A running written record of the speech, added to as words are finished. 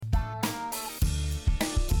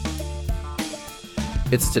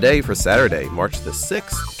It's today for Saturday, March the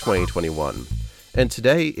 6th, 2021, and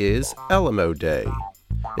today is Alamo Day.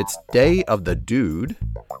 It's Day of the Dude,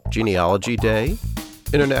 Genealogy Day,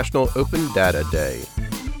 International Open Data Day,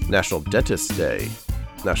 National Dentist Day,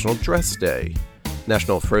 National Dress Day,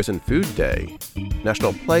 National Frozen Food Day,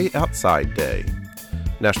 National Play Outside Day,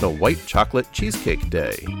 National White Chocolate Cheesecake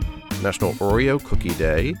Day, National Oreo Cookie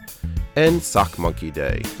Day, and Sock Monkey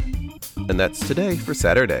Day. And that's today for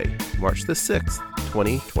Saturday, March the 6th,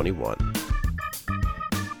 2021.